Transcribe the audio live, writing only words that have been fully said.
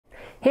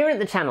Here at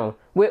the channel,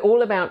 we're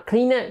all about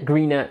cleaner,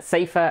 greener,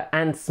 safer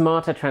and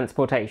smarter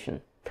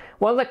transportation.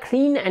 While the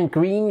clean and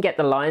green get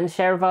the lion's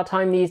share of our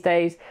time these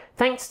days,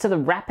 thanks to the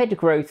rapid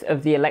growth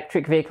of the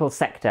electric vehicle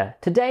sector,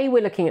 today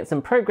we're looking at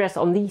some progress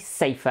on the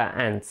safer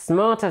and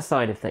smarter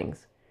side of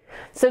things.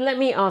 So let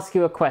me ask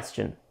you a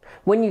question.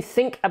 When you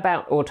think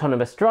about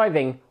autonomous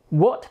driving,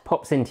 what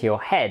pops into your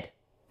head?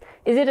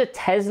 Is it a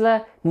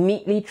Tesla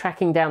neatly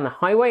tracking down the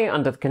highway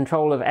under the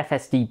control of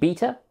FSD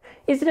beta?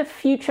 Is it a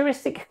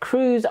futuristic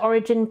Cruise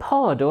Origin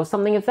pod or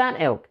something of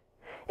that ilk?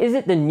 Is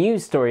it the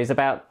news stories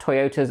about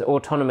Toyota's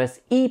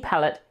autonomous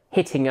e-pallet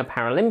hitting a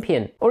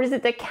Paralympian? Or is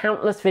it the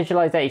countless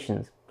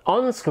visualizations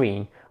on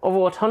screen of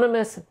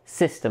autonomous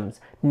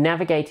systems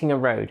navigating a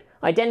road,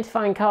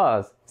 identifying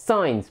cars,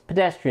 signs,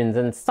 pedestrians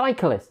and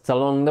cyclists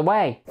along the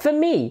way? For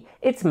me,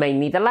 it's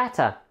mainly the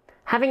latter.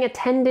 Having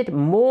attended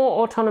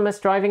more autonomous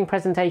driving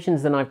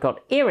presentations than I've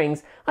got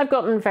earrings, I've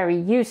gotten very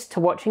used to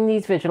watching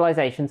these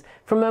visualizations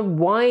from a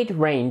wide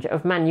range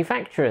of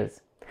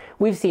manufacturers.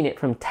 We've seen it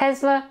from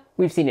Tesla,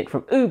 we've seen it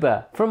from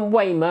Uber, from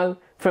Waymo,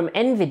 from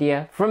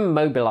Nvidia, from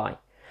Mobileye.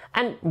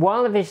 And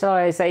while the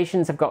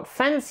visualizations have got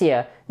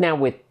fancier, now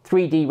with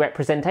 3D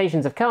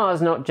representations of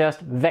cars, not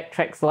just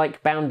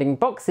Vectrex-like bounding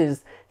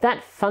boxes,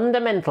 that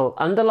fundamental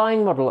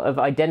underlying model of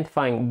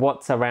identifying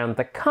what's around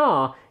the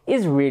car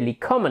is really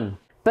common.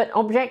 But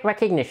object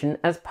recognition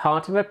as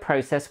part of a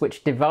process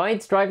which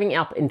divides driving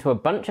up into a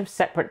bunch of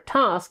separate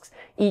tasks,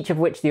 each of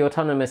which the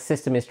autonomous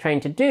system is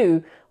trained to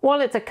do,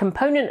 while it's a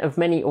component of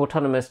many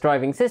autonomous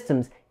driving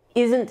systems,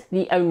 isn't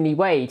the only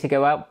way to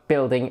go out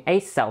building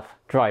a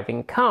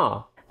self-driving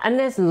car. And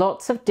there's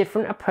lots of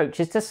different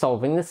approaches to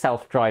solving the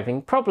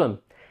self-driving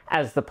problem.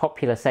 As the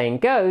popular saying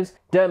goes,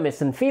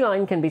 dermis and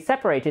feline can be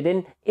separated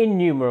in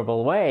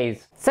innumerable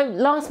ways. So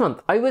last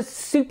month I was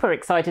super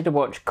excited to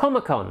watch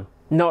CommaCon,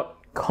 not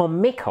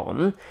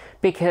CommaCon,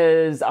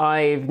 because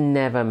I've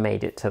never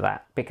made it to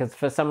that, because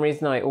for some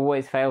reason I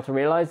always fail to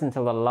realize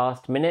until the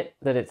last minute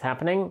that it's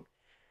happening,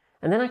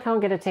 and then I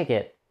can't get a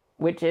ticket,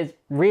 which is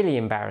really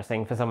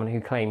embarrassing for someone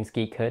who claims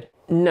geekhood.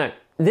 No,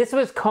 this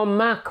was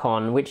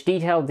CommaCon, which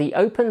detailed the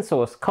open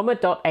source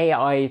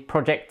Comma.ai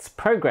project's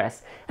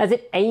progress as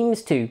it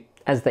aims to,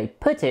 as they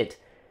put it,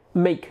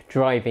 make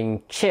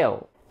driving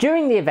chill.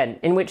 During the event,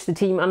 in which the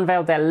team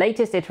unveiled their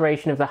latest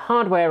iteration of the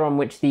hardware on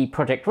which the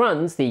project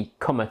runs, the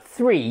Comma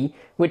 3,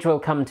 which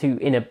we'll come to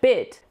in a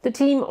bit, the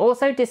team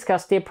also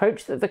discussed the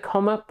approach that the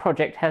Comma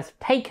project has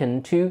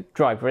taken to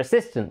driver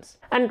assistance.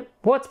 And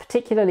what's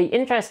particularly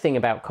interesting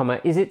about Comma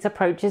is its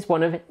approach is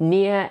one of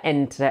near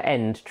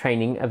end-to-end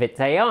training of its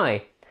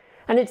AI.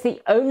 And it's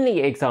the only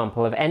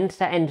example of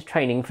end-to-end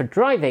training for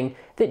driving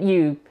that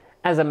you,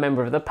 as a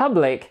member of the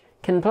public,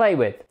 can play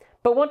with.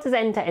 But what does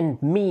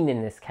end-to-end mean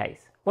in this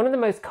case? One of the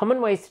most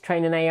common ways to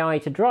train an AI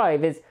to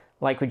drive is,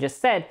 like we just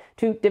said,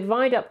 to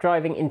divide up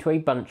driving into a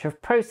bunch of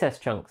process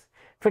chunks.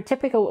 For a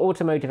typical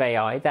automotive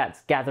AI,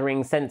 that's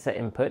gathering sensor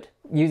input,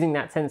 using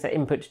that sensor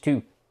input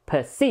to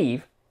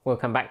perceive, we'll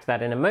come back to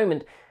that in a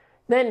moment,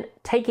 then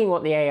taking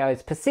what the AI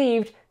has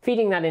perceived,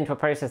 feeding that into a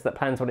process that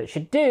plans what it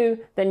should do,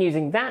 then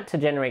using that to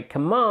generate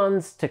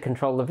commands to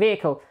control the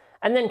vehicle,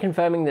 and then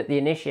confirming that the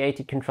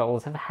initiated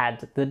controls have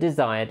had the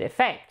desired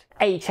effect.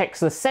 A checks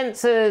the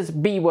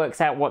sensors, B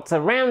works out what's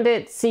around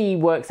it, C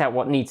works out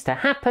what needs to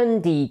happen,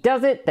 D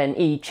does it, then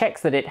E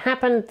checks that it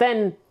happened,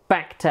 then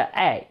back to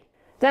A.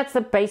 That's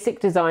the basic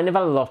design of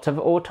a lot of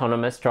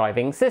autonomous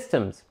driving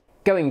systems.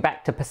 Going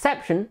back to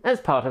perception, as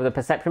part of the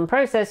perception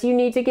process, you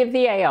need to give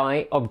the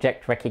AI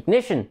object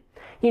recognition.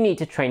 You need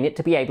to train it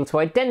to be able to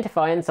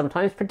identify and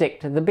sometimes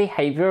predict the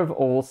behavior of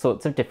all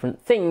sorts of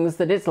different things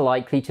that it's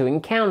likely to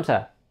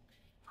encounter.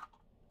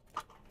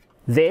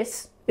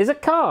 This is a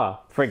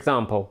car, for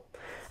example,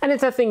 and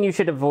it's a thing you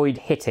should avoid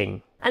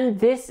hitting. And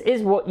this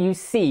is what you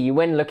see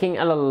when looking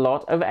at a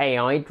lot of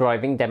AI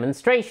driving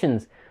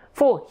demonstrations.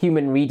 For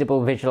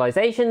human-readable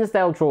visualizations,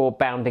 they'll draw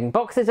bounding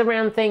boxes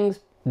around things.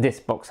 This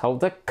box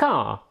holds a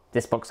car,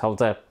 this box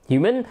holds a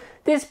human,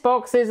 this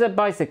box is a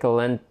bicycle,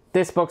 and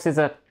this box is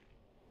a...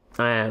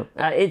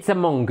 it's a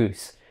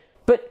mongoose.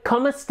 But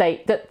Comma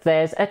state that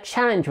there's a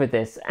challenge with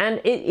this,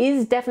 and it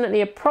is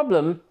definitely a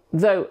problem,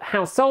 though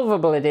how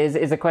solvable it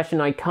is a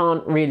question I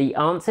can't really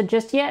answer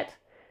just yet.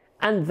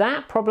 And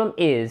that problem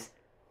is,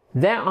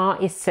 there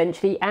are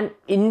essentially an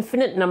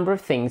infinite number of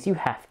things you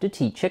have to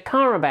teach a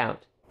car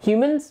about.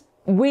 Humans,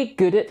 we're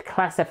good at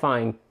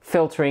classifying,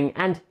 filtering,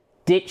 and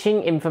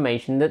ditching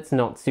information that's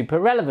not super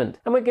relevant.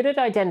 And we're good at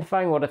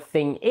identifying what a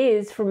thing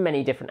is from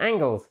many different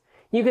angles.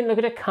 You can look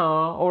at a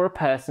car or a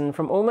person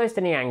from almost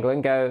any angle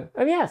and go,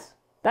 oh yes,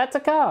 that's a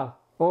car.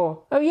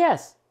 Or, oh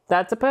yes,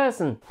 that's a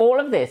person. All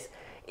of this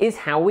is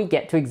how we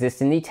get to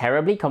exist in the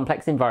terribly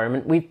complex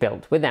environment we've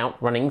built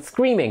without running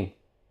screaming.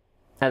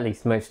 At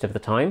least most of the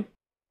time.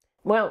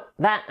 Well,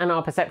 that and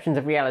our perceptions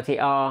of reality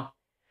are...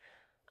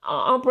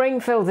 Our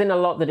brain fills in a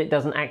lot that it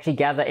doesn't actually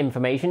gather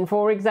information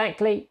for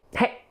exactly.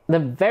 Heck, the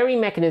very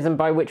mechanism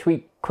by which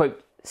we,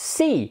 quote,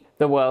 see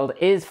the world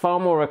is far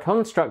more a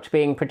construct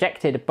being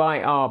projected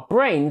by our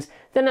brains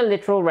than a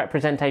literal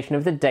representation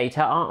of the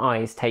data our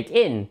eyes take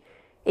in.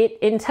 It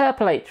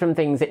interpolates from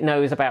things it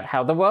knows about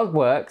how the world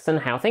works and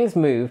how things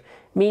move,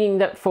 meaning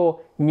that for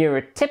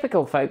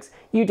neurotypical folks,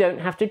 you don't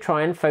have to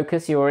try and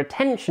focus your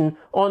attention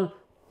on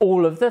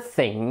all of the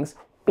things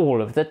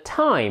all of the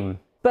time.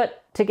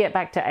 But to get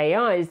back to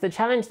AIs, the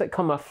challenge that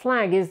Comma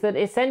flag is that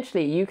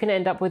essentially you can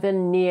end up with a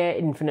near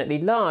infinitely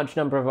large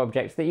number of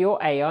objects that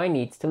your AI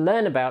needs to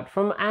learn about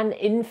from an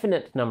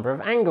infinite number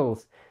of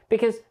angles.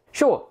 Because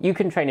sure, you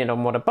can train it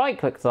on what a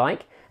bike looks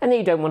like, and that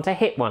you don't want to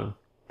hit one,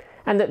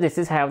 and that this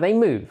is how they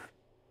move.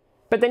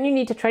 But then you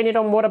need to train it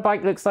on what a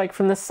bike looks like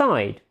from the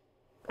side,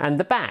 and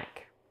the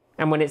back,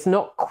 and when it's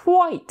not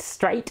quite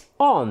straight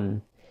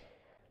on.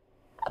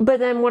 But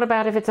then what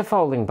about if it's a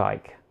folding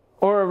bike,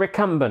 or a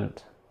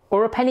recumbent,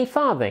 or a penny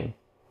farthing,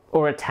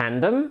 or a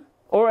tandem,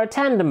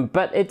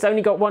 but it's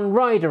only got one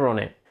rider on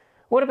it?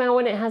 What about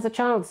when it has a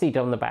child seat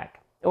on the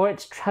back, or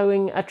it's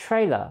towing a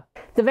trailer?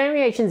 The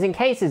variations in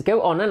cases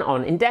go on and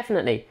on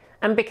indefinitely,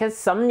 and because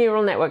some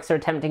neural networks are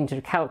attempting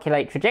to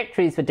calculate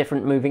trajectories for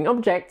different moving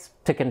objects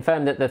to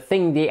confirm that the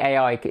thing the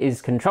AI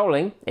is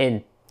controlling,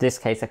 in this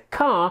case a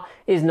car,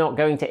 is not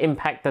going to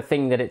impact the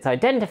thing that it's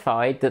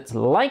identified that's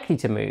likely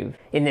to move,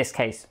 in this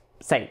case,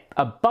 say,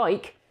 a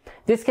bike,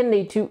 this can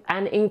lead to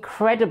an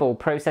incredible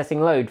processing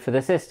load for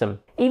the system.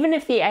 Even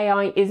if the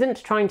AI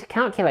isn't trying to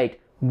calculate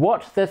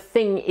what the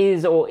thing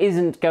is or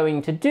isn't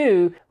going to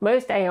do,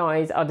 most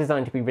AIs are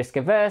designed to be risk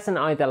averse and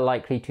either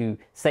likely to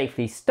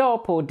safely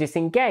stop or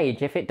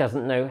disengage if it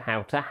doesn't know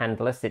how to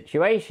handle a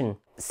situation.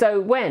 So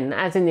when,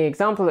 as in the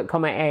example that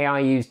Comma.ai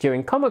used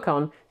during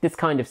CommaCon, this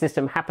kind of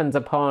system happens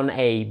upon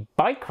a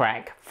bike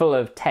rack full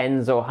of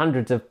tens or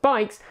hundreds of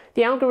bikes,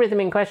 the algorithm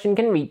in question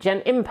can reach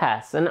an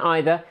impasse and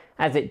either,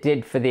 as it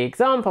did for the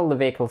example, the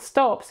vehicle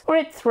stops, or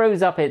it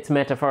throws up its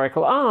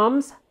metaphorical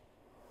arms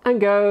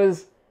and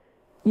goes,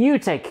 "You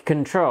take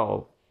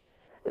control."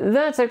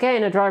 That's okay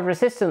in a driver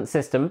assistance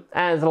system,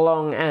 as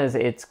long as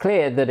it's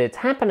clear that it's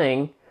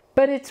happening,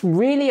 but it's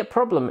really a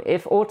problem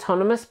if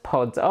autonomous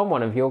pods are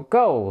one of your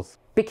goals.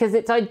 Because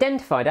it's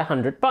identified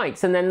 100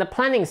 bikes, and then the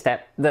planning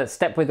step, the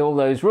step with all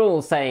those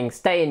rules saying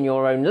stay in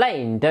your own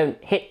lane,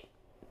 don't hit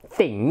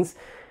things,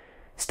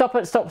 stop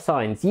at stop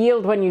signs,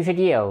 yield when you should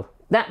yield.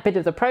 That bit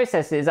of the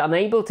process is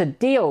unable to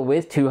deal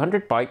with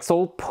 200 bikes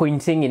all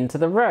pointing into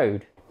the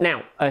road.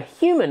 Now, a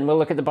human will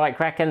look at the bike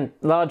rack and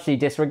largely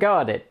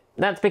disregard it.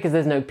 That's because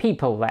there's no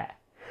people there.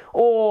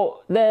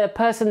 Or the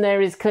person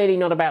there is clearly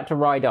not about to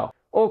ride off.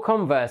 Or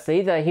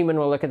conversely, the human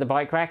will look at the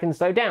bike rack and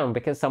slow down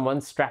because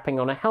someone's strapping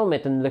on a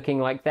helmet and looking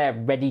like they're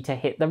ready to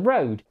hit the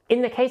road.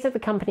 In the case of the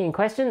company in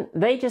question,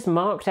 they just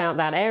marked out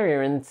that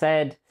area and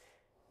said,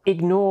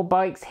 ignore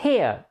bikes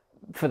here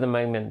for the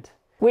moment.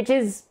 Which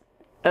is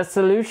a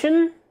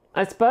solution,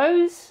 I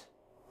suppose?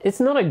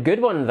 It's not a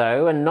good one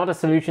though, and not a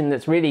solution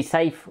that's really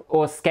safe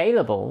or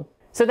scalable.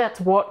 So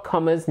that's what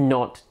Comma's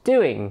not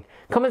doing.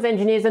 Comma's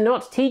engineers are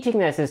not teaching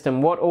their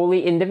system what all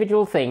the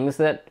individual things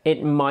that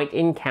it might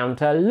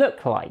encounter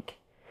look like.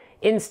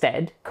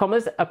 Instead,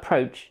 Comma's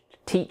approached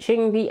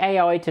teaching the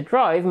AI to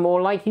drive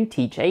more like you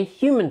teach a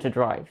human to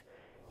drive.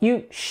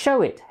 You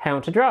show it how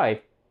to drive.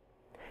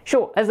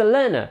 Sure, as a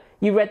learner,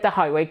 you read the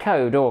highway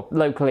code or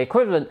local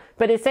equivalent,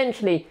 but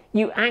essentially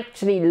you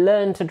actually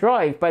learn to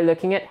drive by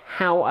looking at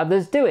how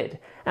others do it,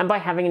 and by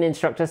having an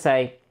instructor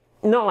say,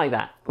 not like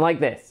that, like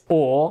this.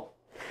 Or,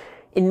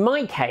 in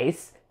my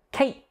case,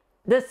 Kate,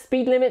 the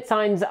speed limit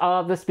signs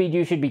are the speed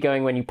you should be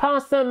going when you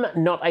pass them,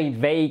 not a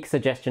vague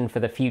suggestion for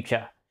the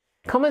future.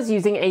 Comma's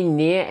using a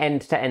near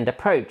end-to-end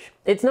approach.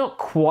 It's not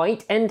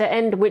quite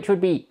end-to-end, which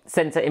would be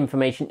sensor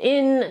information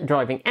in,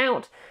 driving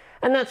out,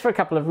 and that's for a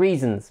couple of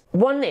reasons.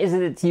 One is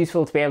that it's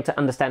useful to be able to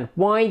understand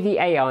why the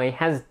AI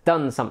has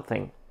done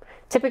something.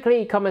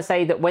 Typically, Comma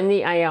say that when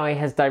the AI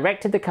has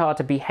directed the car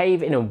to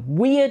behave in a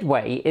weird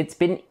way, it's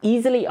been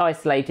easily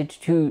isolated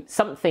to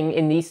something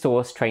in the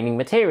source training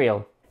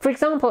material. For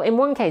example, in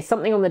one case,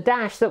 something on the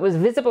dash that was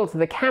visible to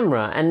the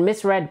camera and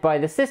misread by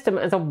the system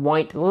as a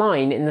white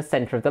line in the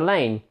center of the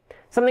lane.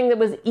 Something that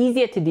was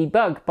easier to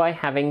debug by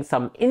having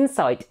some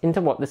insight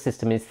into what the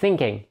system is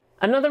thinking.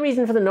 Another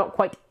reason for the not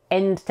quite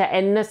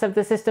end-to-endness of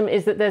the system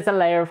is that there's a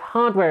layer of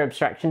hardware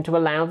abstraction to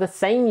allow the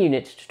same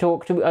unit to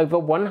talk to over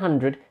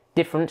 100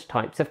 different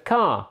types of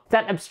car.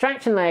 That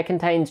abstraction layer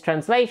contains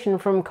translation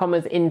from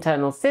Comma's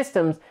internal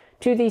systems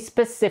to the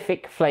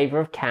specific flavor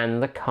of can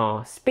the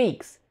car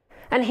speaks.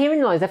 And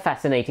herein lies a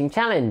fascinating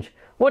challenge.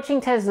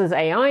 Watching Tesla's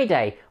AI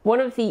Day,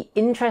 one of the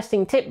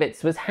interesting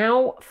tidbits was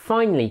how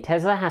finely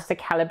Tesla has to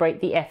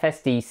calibrate the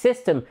FSD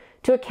system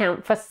to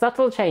account for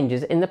subtle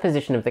changes in the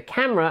position of the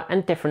camera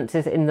and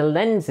differences in the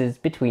lenses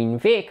between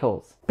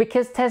vehicles.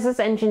 Because Tesla's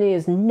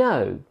engineers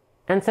know,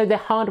 and so the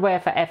hardware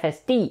for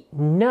FSD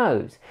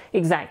knows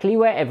exactly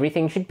where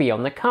everything should be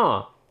on the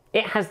car.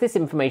 It has this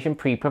information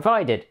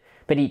pre-provided,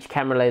 but each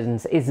camera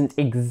lens isn't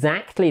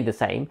exactly the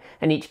same,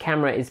 and each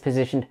camera is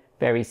positioned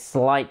very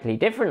slightly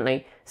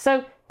differently,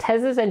 so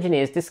Tesla's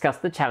engineers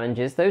discussed the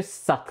challenges those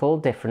subtle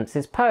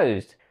differences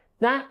posed.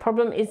 That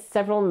problem is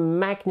several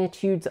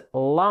magnitudes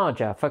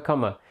larger for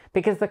Comma,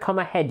 because the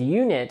Comma head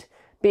unit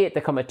be it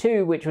the Comma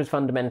 2, which was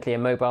fundamentally a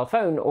mobile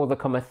phone, or the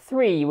Comma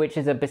 3, which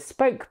is a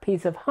bespoke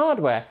piece of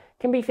hardware,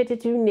 can be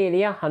fitted to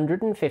nearly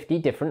 150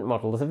 different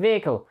models of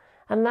vehicle.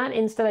 And that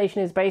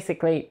installation is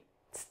basically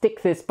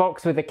stick this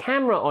box with a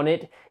camera on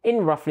it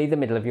in roughly the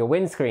middle of your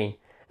windscreen.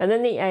 And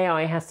then the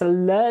AI has to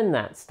learn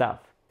that stuff.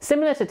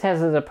 Similar to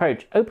Tesla's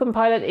approach,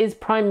 OpenPilot is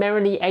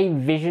primarily a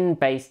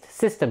vision-based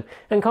system,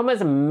 and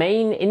Comma's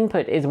main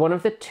input is one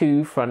of the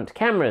two front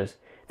cameras.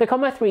 The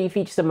Comma 3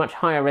 features a much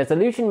higher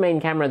resolution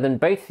main camera than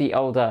both the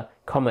older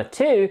Comma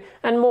 2,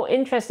 and more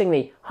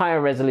interestingly,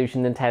 higher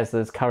resolution than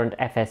Tesla's current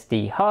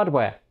FSD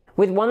hardware.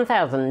 With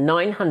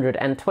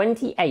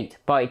 1928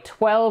 by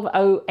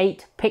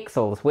 1208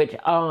 pixels, which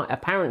are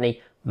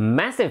apparently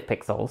massive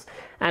pixels,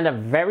 and a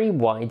very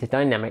wide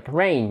dynamic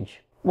range.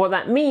 What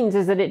that means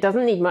is that it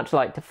doesn't need much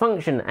light to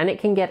function, and it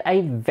can get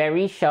a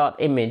very sharp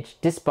image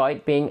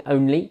despite being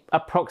only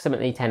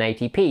approximately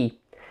 1080p.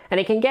 And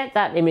it can get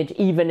that image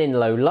even in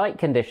low light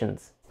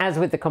conditions. As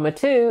with the Comma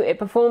 2, it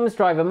performs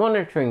driver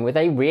monitoring with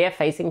a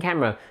rear-facing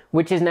camera,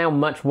 which is now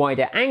much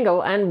wider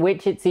angle and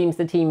which it seems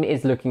the team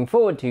is looking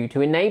forward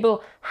to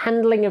enable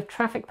handling of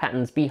traffic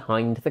patterns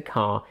behind the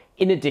car,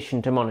 in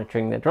addition to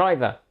monitoring the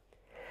driver.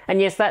 And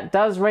yes, that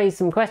does raise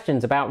some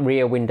questions about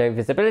rear window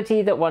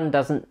visibility that one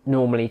doesn't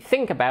normally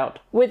think about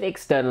with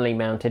externally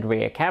mounted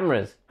rear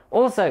cameras.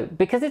 Also,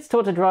 because it's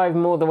taught to drive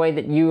more the way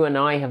that you and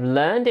I have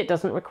learned, it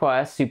doesn't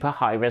require super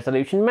high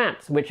resolution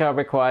maps, which are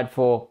required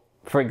for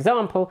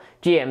example,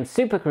 GM's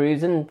Super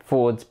Cruise and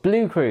Ford's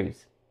Blue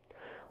Cruise.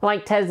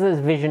 Like Tesla's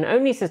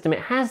vision-only system,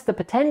 it has the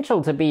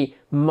potential to be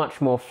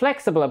much more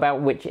flexible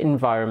about which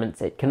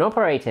environments it can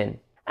operate in.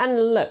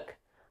 And look,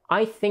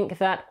 I think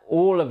that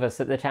all of us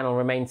at the channel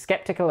remain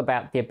skeptical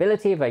about the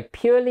ability of a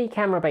purely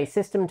camera-based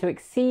system to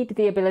exceed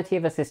the ability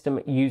of a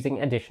system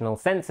using additional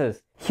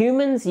sensors.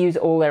 Humans use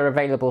all their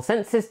available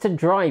senses to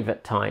drive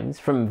at times,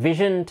 from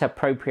vision to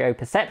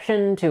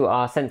proprioception to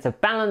our sense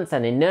of balance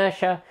and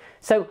inertia,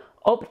 so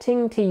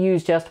opting to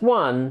use just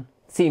one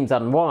seems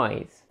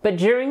unwise. But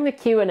during the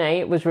Q&A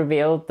it was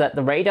revealed that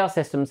the radar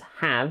systems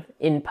have,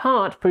 in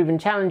part, proven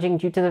challenging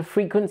due to the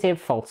frequency of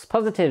false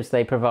positives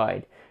they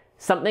provide.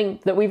 Something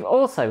that we've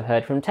also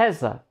heard from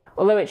Tesla.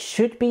 Although it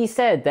should be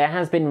said there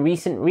has been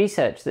recent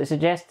research that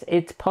suggests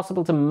it's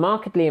possible to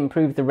markedly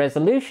improve the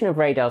resolution of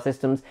radar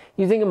systems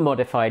using a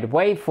modified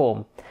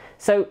waveform.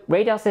 So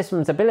radar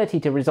systems' ability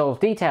to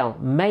resolve detail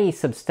may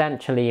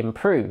substantially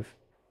improve.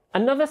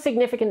 Another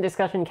significant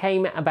discussion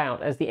came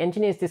about as the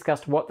engineers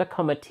discussed what the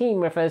Comma team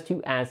refers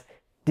to as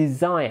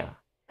desire.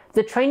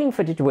 The training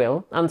footage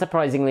will,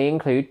 unsurprisingly,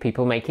 include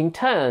people making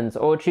turns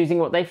or choosing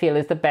what they feel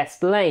is the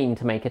best lane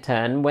to make a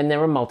turn when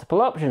there are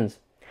multiple options.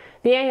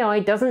 The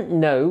AI doesn't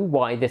know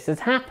why this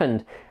has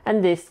happened,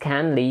 and this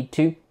can lead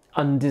to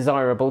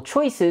undesirable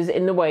choices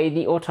in the way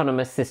the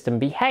autonomous system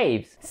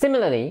behaves.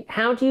 Similarly,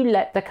 how do you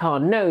let the car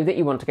know that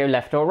you want to go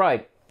left or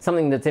right?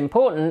 Something that's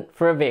important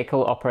for a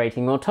vehicle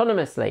operating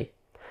autonomously.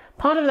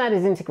 Part of that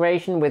is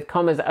integration with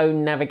Comma's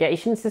own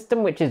navigation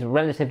system, which is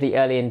relatively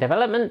early in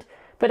development,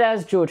 but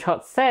as George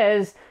Hotz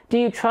says, do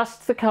you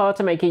trust the car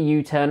to make a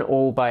U-turn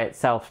all by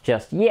itself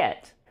just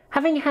yet?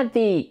 Having had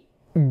the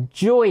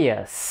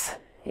joyous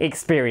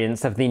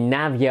experience of the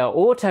Navia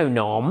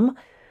Autonome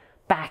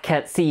back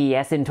at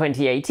CES in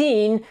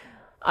 2018,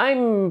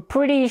 I'm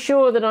pretty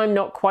sure that I'm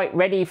not quite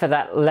ready for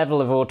that level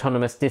of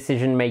autonomous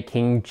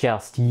decision-making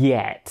just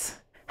yet.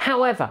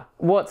 However,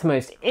 what's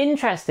most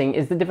interesting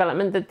is the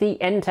development that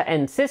the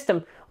end-to-end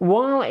system,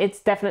 while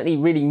it's definitely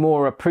really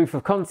more a proof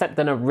of concept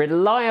than a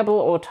reliable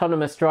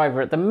autonomous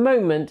driver at the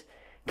moment,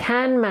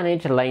 can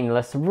manage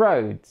laneless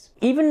roads,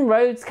 even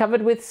roads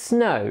covered with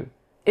snow.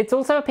 It's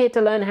also appeared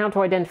to learn how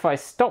to identify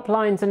stop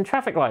lines and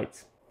traffic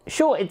lights.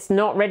 Sure, it's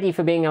not ready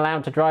for being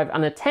allowed to drive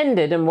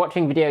unattended and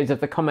watching videos of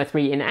the Comma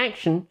 3 in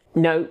action.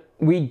 No,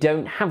 we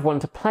don't have one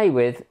to play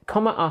with.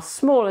 Comma are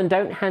small and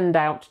don't hand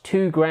out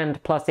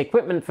 $2,000 plus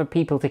equipment for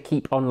people to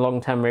keep on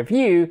long-term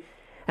review.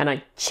 And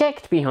I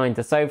checked behind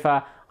the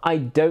sofa, I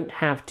don't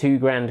have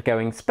 $2,000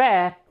 going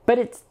spare, but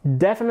it's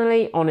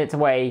definitely on its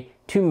way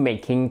to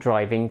making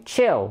driving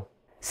chill.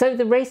 So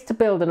the race to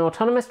build an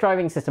autonomous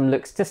driving system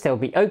looks to still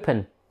be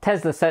open.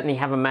 Tesla certainly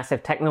have a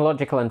massive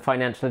technological and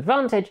financial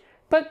advantage,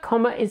 but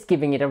Comma is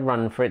giving it a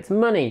run for its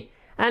money.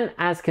 And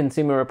as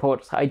Consumer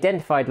Reports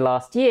identified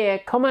last year,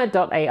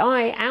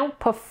 Comma.ai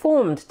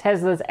outperformed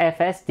Tesla's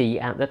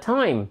FSD at the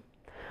time.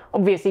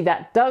 Obviously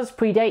that does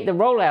predate the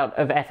rollout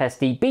of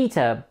FSD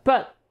beta,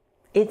 but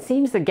it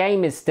seems the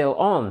game is still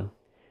on.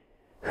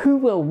 Who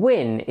will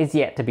win is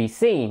yet to be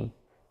seen.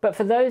 But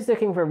for those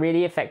looking for a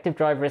really effective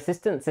driver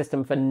assistance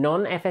system for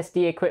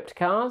non-FSD equipped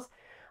cars,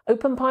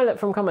 OpenPilot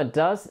from Comma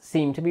does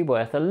seem to be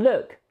worth a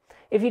look.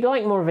 If you'd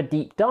like more of a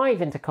deep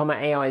dive into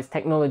Comma.ai's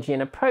technology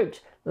and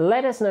approach,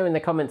 let us know in the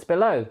comments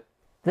below.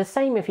 The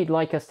same if you'd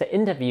like us to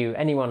interview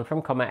anyone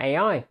from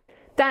Comma.ai.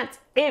 That's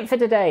it for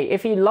today.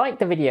 If you liked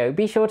the video,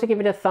 be sure to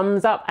give it a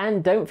thumbs up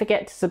and don't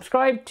forget to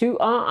subscribe to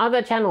our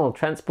other channel,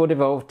 Transport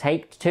Evolved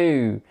Take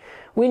 2.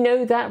 We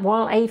know that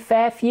while a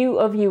fair few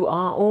of you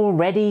are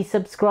already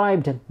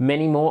subscribed,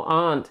 many more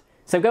aren't.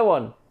 So go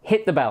on,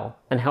 hit the bell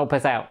and help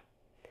us out.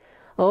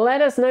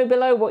 Let us know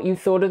below what you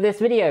thought of this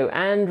video,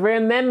 and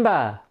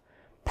remember,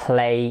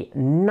 play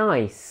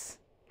nice.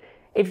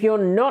 If you're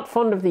not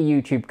fond of the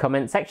YouTube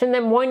comment section,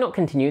 then why not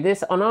continue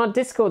this on our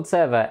Discord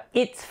server?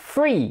 It's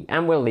free,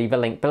 and we'll leave a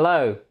link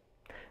below.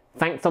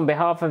 Thanks on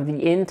behalf of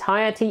the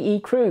entire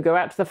TE crew go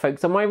out to the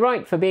folks on my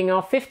right for being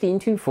our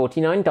 $15 to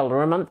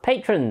 $49 a month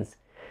patrons.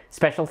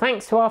 Special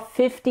thanks to our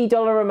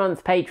 $50 a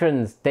month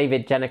patrons,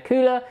 David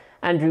Janakula,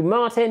 Andrew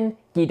Martin,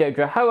 Guido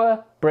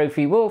Drahoa,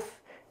 Brophy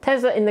Wolf,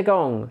 Tesla in the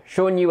Gong,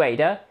 Sean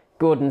Ueda,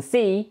 Gordon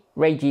C,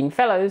 Regine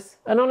Fellows,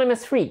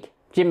 Anonymous Freak,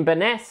 Jim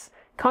Burness,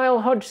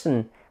 Kyle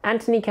Hodgson,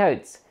 Anthony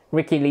Coates,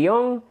 Ricky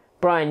Leong,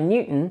 Brian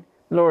Newton,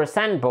 Laura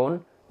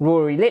Sandborn,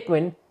 Rory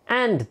Litwin,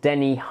 and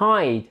Denny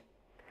Hyde.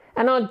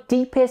 And our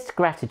deepest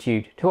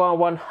gratitude to our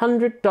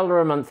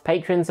 $100 a month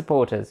Patreon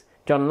supporters,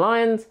 John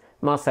Lyons,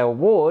 Marcel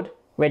Ward,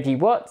 Reggie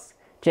Watts,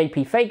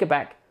 JP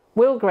Fagerback,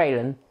 Will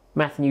Graylan,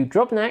 Matthew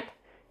Drobnak,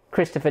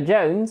 Christopher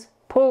Jones,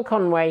 Paul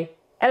Conway,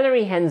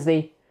 Ellery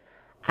Hensley,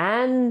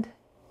 and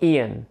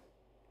Ian.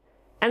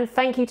 And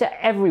thank you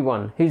to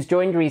everyone who's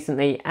joined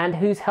recently and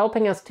who's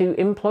helping us to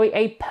employ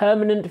a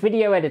permanent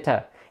video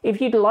editor.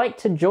 If you'd like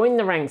to join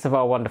the ranks of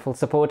our wonderful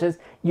supporters,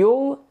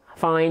 you'll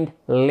find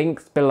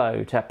links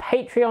below to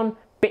Patreon,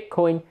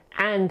 Bitcoin,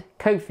 and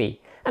Ko-fi.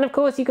 And of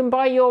course, you can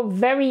buy your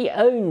very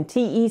own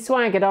TE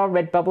swag at our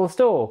Redbubble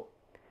store.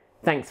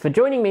 Thanks for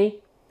joining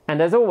me,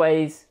 and as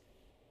always,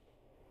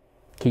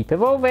 keep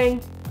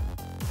evolving!